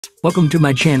Welcome to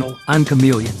my channel. I'm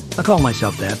Chameleon. I call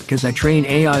myself that because I train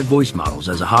AI voice models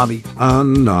as a hobby.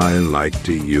 And I like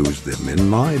to use them in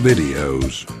my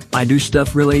videos. I do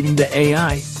stuff relating to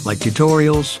AI, like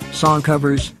tutorials, song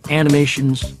covers,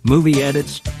 animations, movie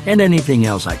edits, and anything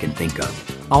else I can think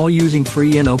of, all using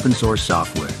free and open source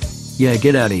software. Yeah,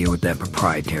 get out of here with that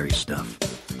proprietary stuff.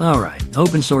 Alright,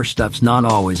 open source stuff's not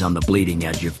always on the bleeding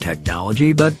edge of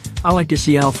technology, but I like to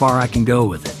see how far I can go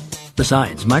with it.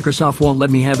 Besides, Microsoft won't let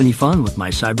me have any fun with my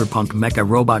cyberpunk mecha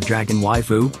robot dragon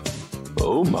waifu.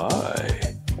 Oh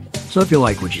my. So if you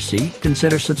like what you see,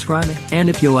 consider subscribing. And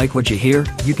if you like what you hear,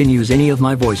 you can use any of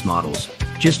my voice models.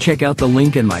 Just check out the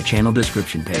link in my channel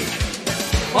description page.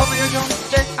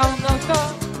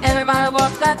 Everybody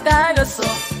walk that dinosaur.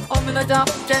 Open the door,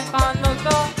 get on the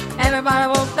floor. Everybody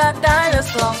walk that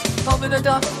dinosaur. Open the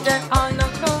door, get on the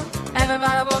floor.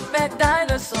 Everybody walk that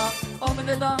dinosaur. Open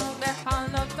the door, get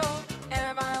on the floor.